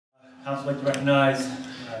Council would like to recognize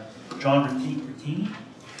John Rattenni.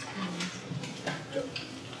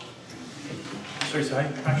 Sorry, so how do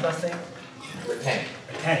you pronounce your last name? Rattenni.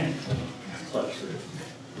 Rattenni. Close.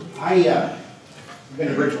 I've been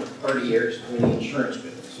in Bridgeville for 30 years in the insurance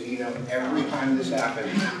business, so you know every time this happens,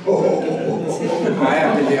 I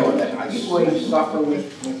have to deal with it. I suffer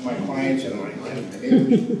with my clients and my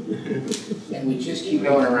neighbors, and we just keep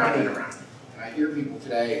going around and around. And I hear people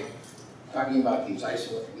today talking about these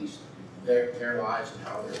their lives and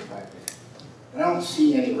how they're affected. And I don't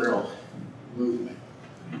see any real movement.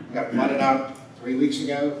 I got flooded out 3 weeks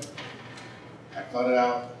ago. I flooded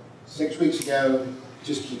out 6 weeks ago.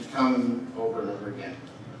 Just keeps coming over and over again.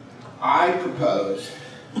 I propose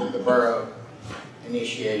that the borough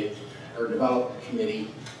initiate or develop a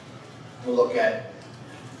committee to look at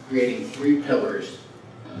creating 3 pillars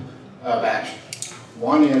of action.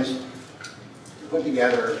 One is to put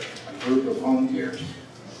together a group of volunteers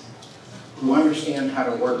who understand how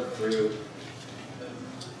to work through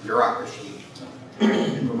bureaucracy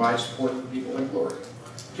and provide support for people in Florida,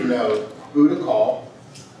 to know who to call,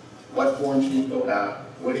 what forms need filled out,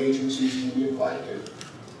 what agencies can be applied to,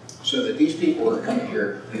 so that these people who come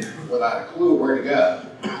here without a clue where to go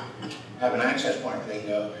have an access point where they can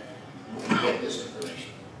go and get this information.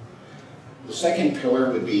 The second pillar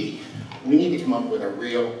would be, we need to come up with a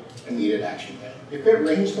real immediate action plan. If it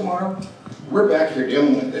rains tomorrow, we're back here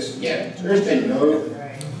dealing with this again. There's been no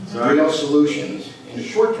real solutions in the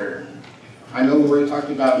short term. I know we already talked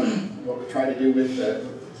about what we try to do with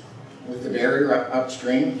the barrier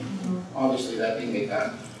upstream. Obviously that didn't get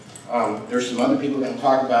done. There's some other people going to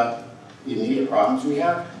talk about the immediate problems we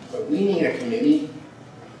have, but we need a committee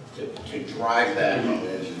to drive that.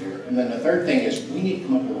 And then the third thing is we need to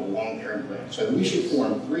come up with a long-term plan. So we should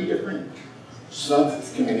form 3 different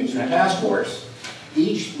subcommittees and task force,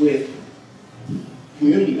 each with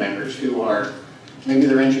community members who are, maybe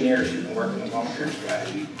they're engineers who can work on a long-term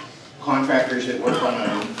strategy, contractors that work on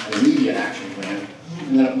an immediate action plan,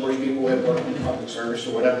 and then of course people that work in public service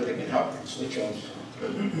or whatever that can help constituents,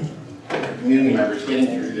 community members getting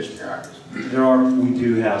through this bureaucracy.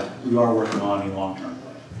 We are working on a long-term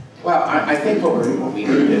plan. Well, I think what we need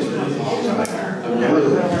is a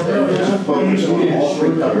focus on all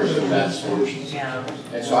 3 pillars of that solution.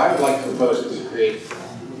 And so I would like to propose that we create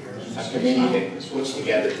a committee that puts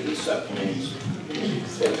together these subcommittees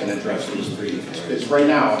that can address these 3. Because right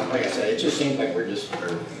now, like I said, it just seems like we're just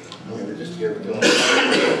here doing it.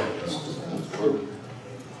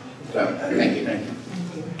 So, thank you. Thank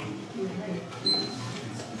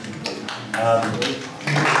you.